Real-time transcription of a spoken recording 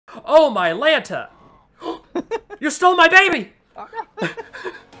Oh, my Lanta! You stole my baby!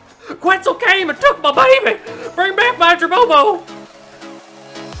 Quetzal came and took my baby! Bring back my Jerboa!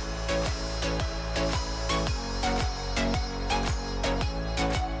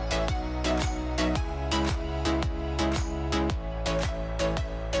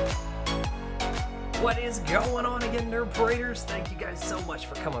 What is going on again, Nerd Paraders? Thank you guys so much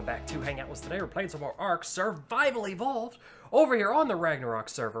for coming back to hang out with us today. We're playing some more ARK Survival Evolved over here on the Ragnarok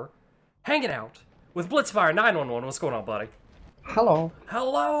server, hanging out with Blitzfire 911. What's going on, buddy? Hello.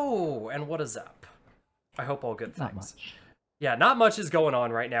 Hello, and what is up? I hope all good things. Not much. Yeah, not much is going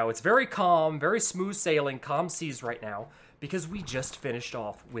on right now. It's very calm, very smooth sailing, calm seas right now, because we just finished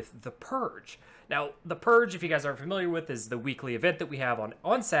off with The Purge. Now, The Purge, if you guys aren't familiar with, is the weekly event that we have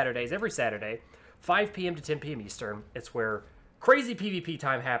on Saturdays, every Saturday, 5 p.m. to 10 p.m. Eastern. It's where crazy PvP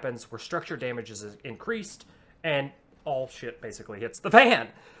time happens, where structure damage is increased, and all shit basically hits the fan.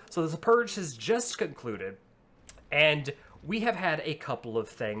 So The Purge has just concluded, and we have had a couple of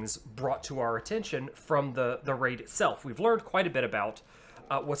things brought to our attention from the raid itself. We've learned quite a bit about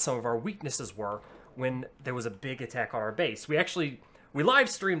what some of our weaknesses were when there was a big attack on our base. We live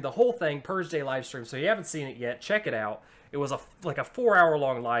streamed the whole thing, Purge Day live stream, so if you haven't seen it yet, check it out. It was like a 4-hour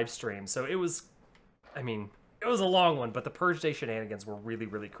long live stream, so it was, I mean, it was a long one, but the Purge Day shenanigans were really,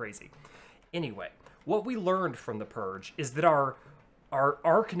 really crazy. Anyway, what we learned from the Purge is that our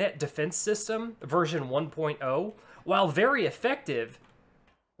ARK Net defense system, version 1.0, while very effective,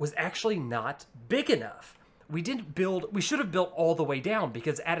 was actually not big enough. We should have built all the way down,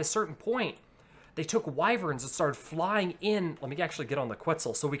 because at a certain point, they took wyverns and started flying in. Let me actually get on the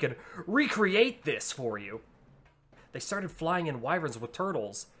Quetzal so we can recreate this for you. They started flying in wyverns with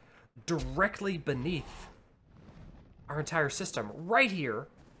turtles directly beneath our entire system, right here,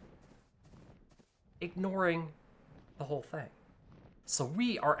 ignoring the whole thing. So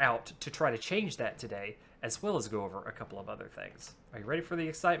we are out to try to change that today, as well as go over a couple of other things. Are you ready for the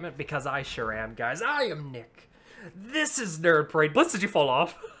excitement? Because I sure am, guys. I am Nick. This is Nerd Parade. Blitz, did you fall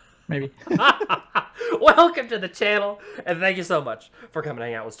off? Maybe. Welcome to the channel, and thank you so much for coming to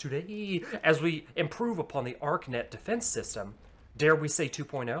hang out with us today as we improve upon the ARK Net defense system. Dare we say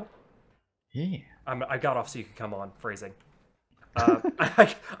 2.0? Yeah. I got off so you could come on, phrasing.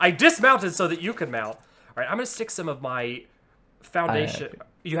 I dismounted so that you could mount. All right, I'm going to stick some of my foundation.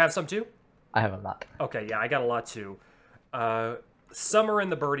 You have some too? I have a lot. Okay, yeah, I got a lot too. Summer in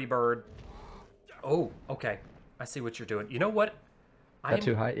the birdie bird. Oh, okay. I see what you're doing. You know what?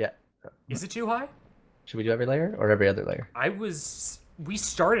 Too high? Yeah. Is it too high? Should we do every layer or every other layer? We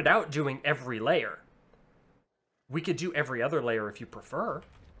started out doing every layer. We could do every other layer if you prefer.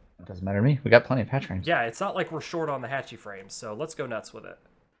 It doesn't matter to me. We got plenty of hatch frames. Yeah, it's not like we're short on the hatchy frames, so let's go nuts with it.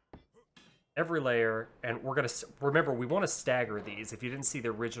 Every layer, and we're going to... Remember, we want to stagger these. If you didn't see the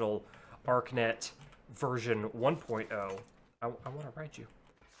original ARK Net version 1.0, I want to ride you.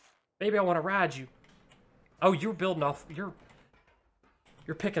 Baby, I want to ride you. Oh, you're building off...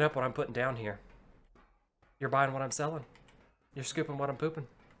 You're picking up what I'm putting down here. You're buying what I'm selling. You're scooping what I'm pooping.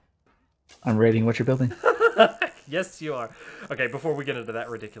 I'm rating what you're building. Yes, you are. Okay, before we get into that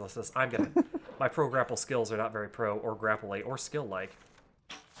ridiculousness, my pro grapple skills are not very pro or grapple-y or skill-like.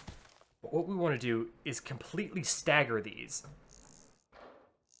 But what we want to do is completely stagger these.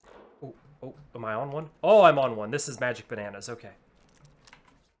 Oh, am I on one? Oh, I'm on one. This is magic bananas. Okay.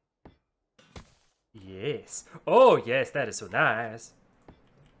 Yes. Oh, yes, that is so nice.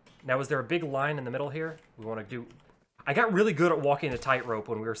 Now, is there a big line in the middle here? We want to do... I got really good at walking a tightrope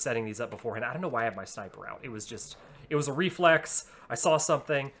when we were setting these up beforehand. I don't know why I had my sniper out. It was a reflex. I saw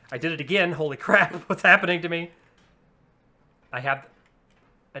something. I did it again. Holy crap, what's happening to me? I have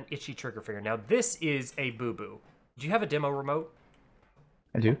an itchy trigger finger. Now, this is a boo-boo. Do you have a demo remote?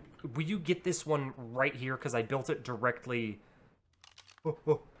 I do. Will you get this one right here? Because I built it directly...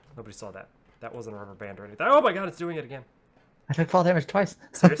 Oh, nobody saw that. That wasn't a rubber band or anything. Oh my god, it's doing it again. I took fall damage twice.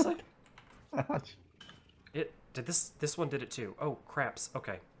 Seriously? Ouch. This one did it too. Oh, craps.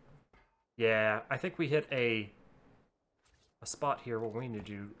 Okay. Yeah, I think we hit a spot here where we need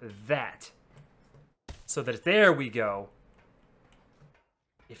to do that. So that there we go.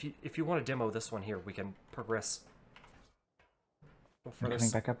 If you want to demo this one here, we can progress. Coming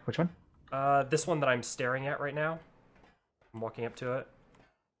back up. Which one? This one that I'm staring at right now. I'm walking up to it.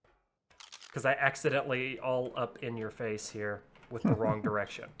 Because I accidentally all up in your face here with the wrong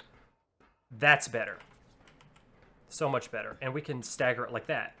direction. That's better. So much better. And we can stagger it like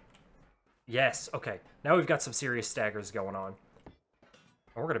that. Yes, okay. Now we've got some serious staggers going on. And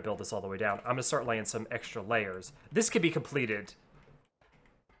we're going to build this all the way down. I'm going to start laying some extra layers. This could be completed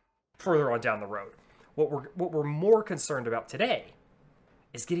further on down the road. What we're more concerned about today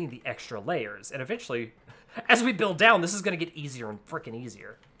is getting the extra layers. And eventually, as we build down, this is going to get easier and freaking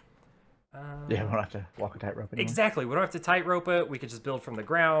easier. Yeah, we don't have to walk a tightrope anymore. Exactly. We don't have to tightrope it. We could just build from the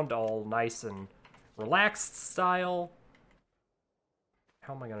ground, all nice and relaxed style.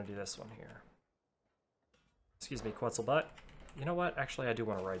 How am I going to do this one here? Excuse me, Quetzal butt. You know what? Actually, I do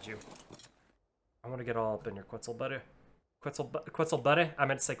want to ride you. I want to get all up in your Quetzal buddy. Quetzal buddy? I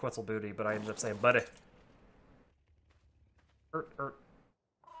meant to say Quetzal booty, but I ended up saying buddy. We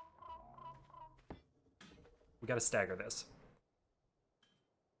got to stagger this.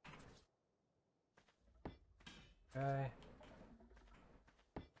 Okay.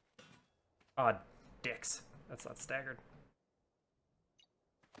 Aw, dicks. That's not staggered.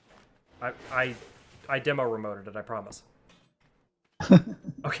 I demo remoted it, I promise.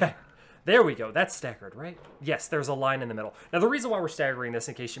 Okay. There we go. That's staggered, right? Yes, there's a line in the middle. Now, the reason why we're staggering this,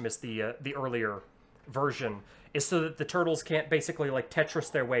 in case you missed the earlier version, is so that the turtles can't basically, like,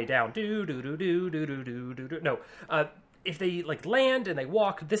 Tetris their way down. Do-do-do-do-do-do-do-do-do. No. If they, like, land and they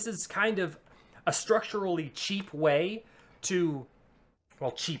walk, this is kind of a structurally cheap way to,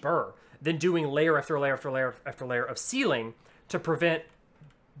 well, cheaper than doing layer after layer after layer after layer of ceiling to prevent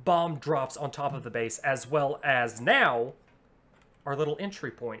bomb drops on top of the base, as well as now our little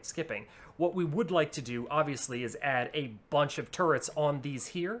entry point skipping. What we would like to do, obviously, is add a bunch of turrets on these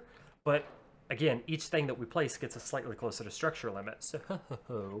here, but again, each thing that we place gets us slightly closer to structure limit.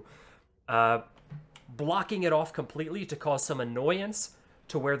 So, blocking it off completely to cause some annoyance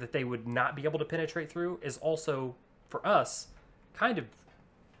to where that they would not be able to penetrate through is also, for us, kind of,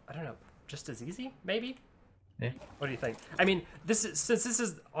 I don't know, just as easy, maybe? Yeah. What do you think? I mean, since this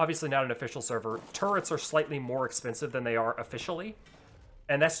is obviously not an official server, turrets are slightly more expensive than they are officially,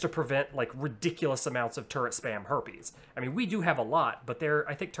 and that's to prevent, like, ridiculous amounts of turret spam herpes. I mean, we do have a lot, but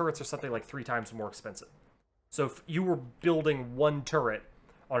I think turrets are something like 3 times more expensive. So if you were building one turret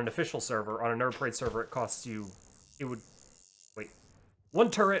on an official server, on a Nerd Parade server, one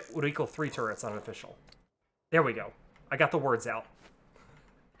turret would equal 3 turrets on an official. There we go. I got the words out.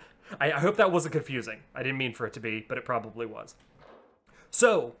 I hope that wasn't confusing. I didn't mean for it to be, but it probably was.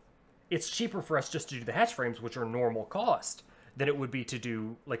 So, it's cheaper for us just to do the hatch frames, which are normal cost, than it would be to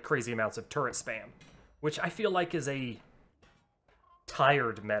do, like, crazy amounts of turret spam, which I feel like is a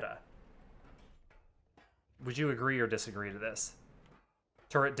tired meta. Would you agree or disagree to this?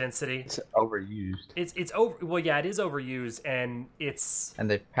 Turret density? It's overused. It's over. Well, yeah, it is overused, and it's...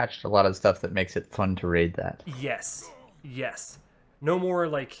 And they've patched a lot of stuff that makes it fun to raid that. Yes. Yes. No more,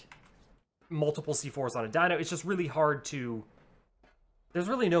 like, multiple C4s on a dino. It's just really hard to... There's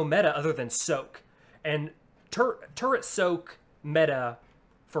really no meta other than soak. And turret soak meta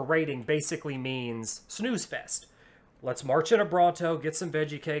for raiding basically means snooze fest. Let's march in a Bronto, get some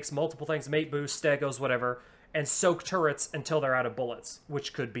veggie cakes, multiple things, mate boost, stegos, whatever, and soak turrets until they're out of bullets,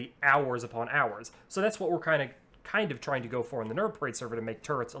 which could be hours upon hours. So that's what we're kind of trying to go for in the Nerd Parade server, to make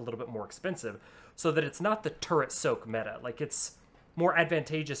turrets a little bit more expensive, so that it's not the turret soak meta. Like, it's more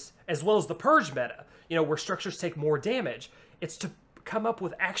advantageous, as well as the purge meta, you know, where structures take more damage. It's to come up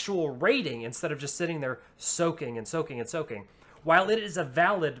with actual raiding instead of just sitting there soaking and soaking and soaking. While it is a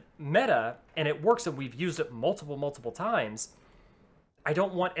valid meta, and it works, and we've used it multiple times, I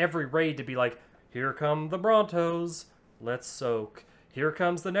don't want every raid to be like, here come the Brontos, let's soak. Here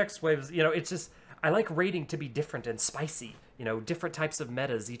comes the next wave. You know, it's just, I like raiding to be different and spicy, you know, different types of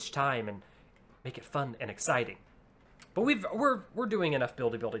metas each time, and make it fun and exciting. But we're doing enough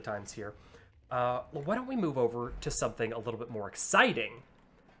buildy times here. Well, why don't we move over to something a little bit more exciting?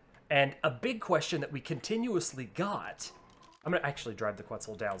 And a big question that we continuously got... I'm going to actually drive the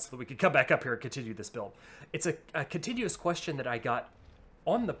Quetzal down so that we can come back up here and continue this build. It's a continuous question that I got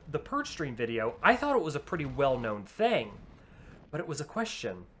on the Purge stream video. I thought it was a pretty well-known thing, but it was a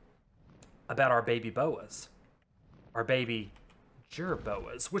question about our baby boas. Our baby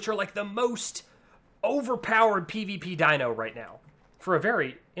Jerboas, which are like the most overpowered PvP dino right now, for a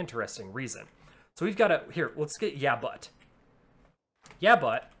very interesting reason. So we've got here, let's get Yabutt.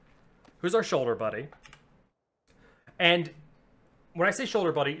 Yabutt, who's our shoulder buddy. And when I say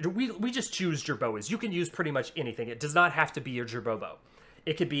shoulder buddy, we just choose Jerboas. You can use pretty much anything. It does not have to be a Jerbobo.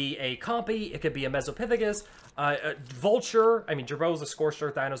 It could be a Compy, it could be a Mesopithecus, a Vulture. I mean, Jerboas are scorched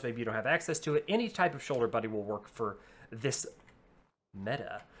earth dinos, maybe you don't have access to it. Any type of shoulder buddy will work for this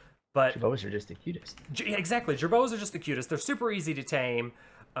meta. But Jerboas are just the cutest. Exactly, Jerboas are just the cutest. They're super easy to tame.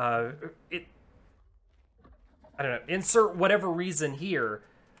 I don't know, insert whatever reason here.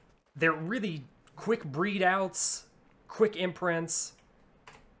 They're really quick breed outs, quick imprints.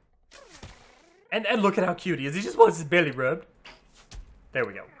 And look at how cute he is. He just wants his belly rubbed. There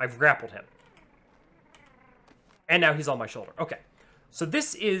we go. I've grappled him. And now he's on my shoulder. Okay. So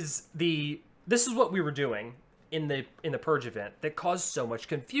this is what we were doing in the Purge event that caused so much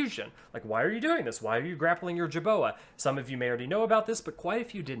confusion. Like, why are you doing this? Why are you grappling your Jerboa? Some of you may already know about this, but quite a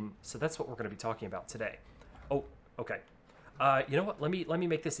few didn't. So that's what we're going to be talking about today. Oh, okay. You know what? Let me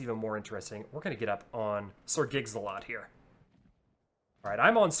make this even more interesting. We're going to get up on Sir Gigs-a-Lot here. All right,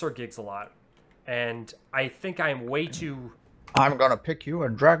 I'm on Sir Gigs-a-Lot, and I think I'm way too... I'm gonna pick you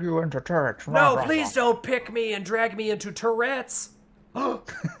and drag you into turrets. No, please don't pick me and drag me into turrets.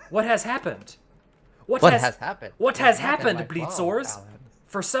 What has happened? What has happened? What has happened, Bleetzors?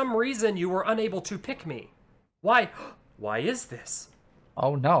 For some reason, you were unable to pick me. Why? Why is this?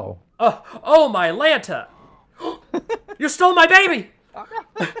 Oh no! Oh my Lanta! You stole my baby!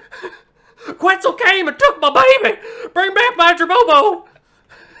 Quetzal came and took my baby! Bring back my Jerboa!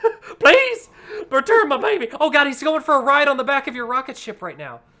 Please! Return my baby! Oh god, he's going for a ride on the back of your rocket ship right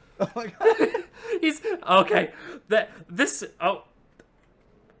now. Oh my god. He's... Okay. Oh.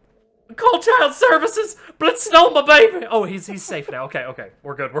 Call child services! Blitz stole my baby! Oh, he's safe now. Okay.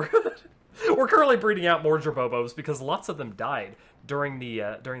 We're good. We're currently breeding out more Jerboas because lots of them died during the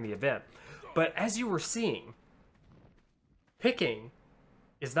event. But as you were seeing, picking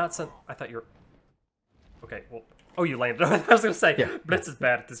is not some... I thought you were... Okay, well... Oh, you landed. I was going to say, yeah. Blitz is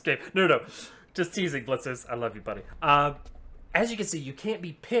bad at this game. No. Just teasing, Blitzers. I love you, buddy. As you can see, you can't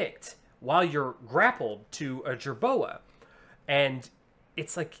be picked while you're grappled to a Jerboa. And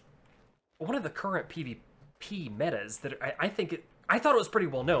it's like one of the current PvP metas that I think I thought it was pretty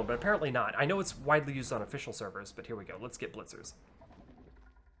well known, but apparently not. I know it's widely used on official servers, but here we go. Let's get Blitzers.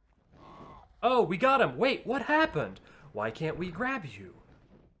 Oh, we got him. Wait, what happened? Why can't we grab you?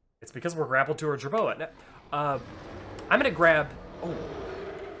 It's because we're grappled to our Jerboa. Now, I'm going to grab... Oh,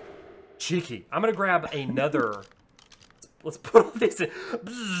 cheeky. I'm going to grab another... Let's put all these in.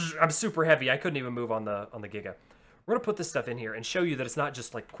 I'm super heavy. I couldn't even move on the Giga. We're going to put this stuff in here and show you that it's not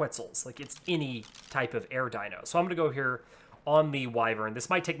just like Quetzals. Like, it's any type of air dino. So I'm going to go here on the Wyvern. This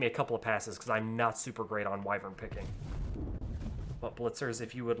might take me a couple of passes because I'm not super great on Wyvern picking. But Blitzers,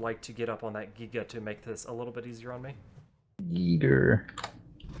 if you would like to get up on that Giga to make this a little bit easier on me. Eager.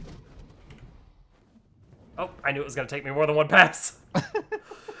 Oh, I knew it was going to take me more than one pass.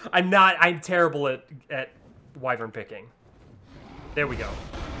 I'm terrible at Wyvern picking. There we go.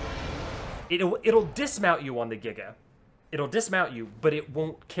 It'll dismount you on the Giga. It'll dismount you, but it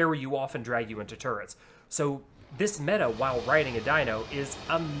won't carry you off and drag you into turrets. So this meta, while riding a dino, is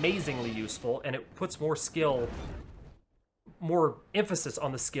amazingly useful, and it puts more emphasis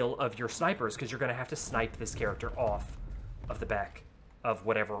on the skill of your snipers, because you're going to have to snipe this character off of the back of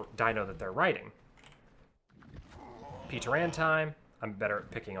whatever dino that they're riding. Peteran time. I'm better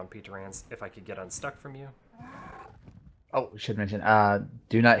at picking on Peterans if I could get unstuck from you. Oh, we should mention,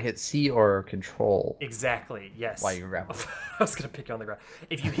 do not hit C or control. Exactly, yes. While you grapple. I was going to pick you on the ground.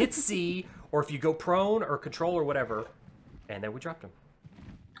 If you hit C, or if you go prone or control or whatever, and then we dropped him.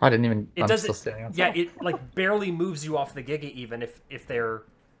 I didn't even... I'm still standing on top. Yeah, it like barely moves you off the Giga even if they're...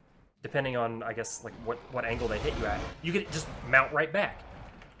 Depending on, I guess, like what angle they hit you at. You can just mount right back.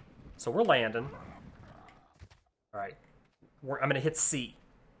 So we're landing. All right. I'm going to hit C.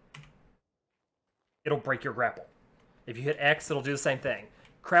 It'll break your grapple. If you hit X, it'll do the same thing.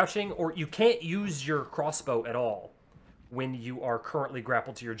 Crouching, or you can't use your crossbow at all when you are currently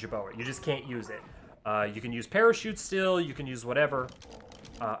grappled to your Jerboa. You just can't use it. You can use parachutes still. You can use whatever.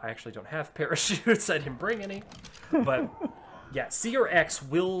 I actually don't have parachutes. I didn't bring any. But, yeah, C or X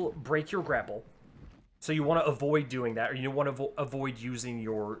will break your grapple. So you want to avoid doing that, or you want to avoid using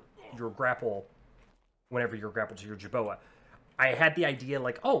your grapple whenever you're grappled to your Jerboa. I had the idea,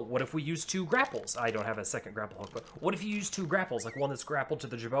 like, oh, what if we use 2 grapples? I don't have a second grapple hook, but what if you use 2 grapples? Like one that's grappled to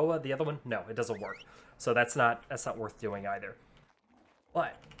the Jerboa, the other one? No, it doesn't work. So that's not worth doing either.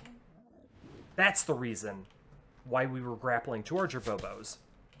 But that's the reason why we were grappling to our Jerboas.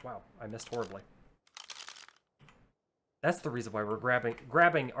 Wow, I missed horribly. That's the reason why we're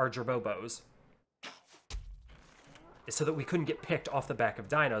grabbing our Jerboas. Is so that we couldn't get picked off the back of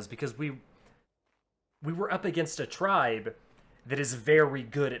dinos, because we were up against a tribe that is very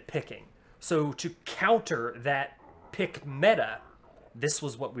good at picking. So to counter that pick meta, this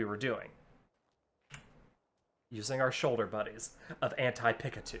was what we were doing. Using our shoulder buddies of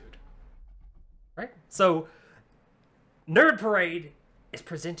anti-pickitude. Right? So, Nerd Parade is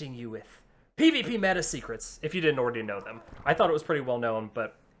presenting you with PvP meta secrets, if you didn't already know them. I thought it was pretty well known,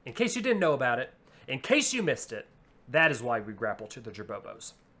 but in case you didn't know about it, in case you missed it, that is why we grapple to the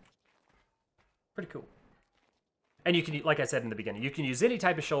Jerboas. Pretty cool. And you can, like I said in the beginning, you can use any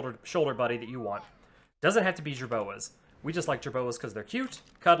type of shoulder buddy that you want. Doesn't have to be Jerboas. We just like Jerboas because they're cute,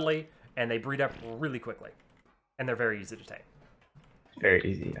 cuddly, and they breed up really quickly. And they're very easy to tame. Very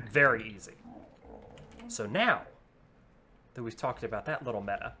easy. Yeah. Very easy. So now that we've talked about that little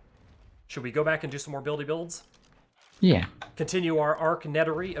meta, should we go back and do some more buildy builds? Yeah. Continue our ARK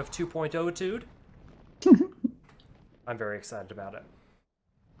Nettery of 2.0 tude? I'm very excited about it.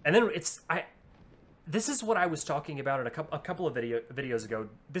 And then this is what I was talking about in a couple of videos ago.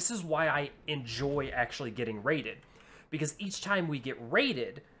 This is why I enjoy actually getting raided. Because each time we get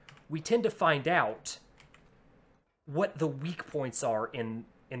raided, we tend to find out what the weak points are in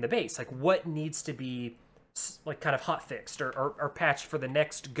the base. Like what needs to be like kind of hot fixed or patched for the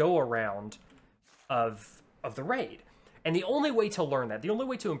next go around of the raid. And the only way to learn that, the only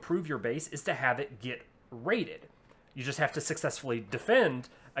way to improve your base is to have it get raided. You just have to successfully defend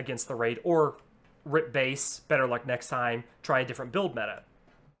against the raid or rip base, better luck next time, try a different build meta.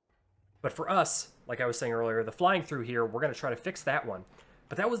 But for us, like I was saying earlier, the flying through here, we're going to try to fix that one.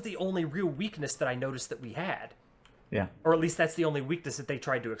 But that was the only real weakness that I noticed that we had. Yeah. Or at least that's the only weakness that they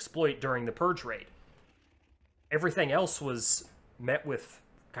tried to exploit during the Purge raid. Everything else was met with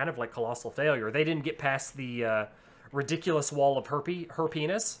kind of like colossal failure. They didn't get past the ridiculous wall of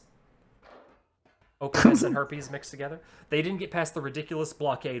herpiness. Openness and herpes mixed together. They didn't get past the ridiculous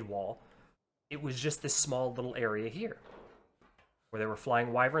blockade wall. It was just this small little area here, where they were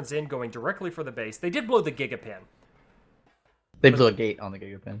flying wyverns in, going directly for the base. They did blow the gigapin. They blew a gate on the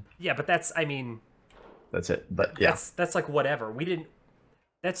gigapin. Yeah, but that's, I mean... That's it, but yeah. That's like whatever. We didn't...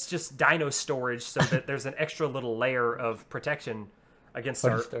 That's just dino storage so that there's an extra little layer of protection against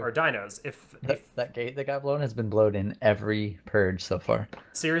our dinos. If that gate that got blown has been blown in every purge so far.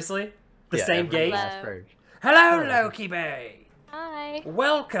 Seriously? The same gate? Purge. Hello, Loki Bay! Hi.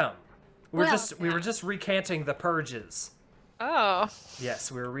 Welcome! We were just recanting the purges. Oh.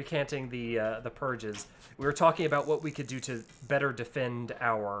 Yes, we were recanting the purges. We were talking about what we could do to better defend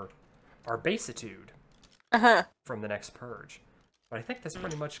our basitude from the next purge. But I think that's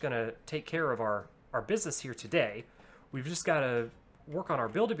pretty much going to take care of our business here today. We've just got to work on our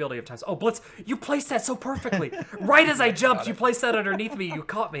buildability of times. Oh, Blitz, you placed that so perfectly. Right as I jumped, you placed that underneath me. You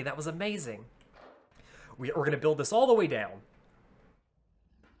caught me. That was amazing. We're going to build this all the way down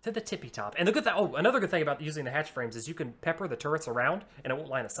to the tippy top. And the good thing, another good thing about using the hatch frames is you can pepper the turrets around and it won't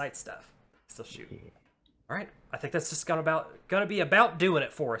line of sight stuff. Still shoot. All right, I think that's just gonna be about doing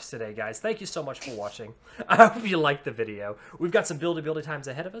it for us today, guys. Thank you so much for watching. I hope you liked the video. We've got some buildy times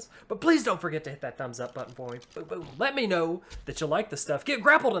ahead of us, but please don't forget to hit that thumbs up button for me. Boom, boom. Let me know that you like the stuff. Get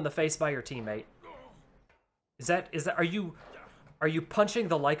grappled in the face by your teammate. Are you punching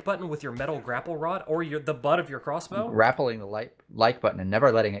the like button with your metal grapple rod or the butt of your crossbow? Grappling the like button and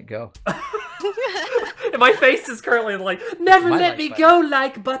never letting it go. And my face is currently like, never let me go,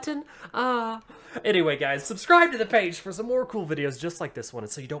 like button. Anyway, guys, subscribe to the page for some more cool videos just like this one,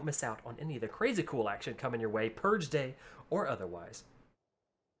 and so you don't miss out on any of the crazy cool action coming your way, Purge Day or otherwise.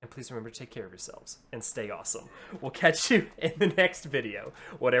 And please remember to take care of yourselves and stay awesome. We'll catch you in the next video,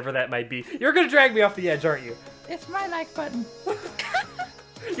 whatever that might be. You're gonna drag me off the edge, aren't you? It's my like button.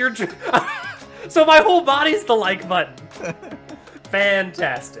 So my whole body's the like button.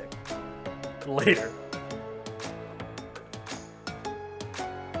 Fantastic. Later.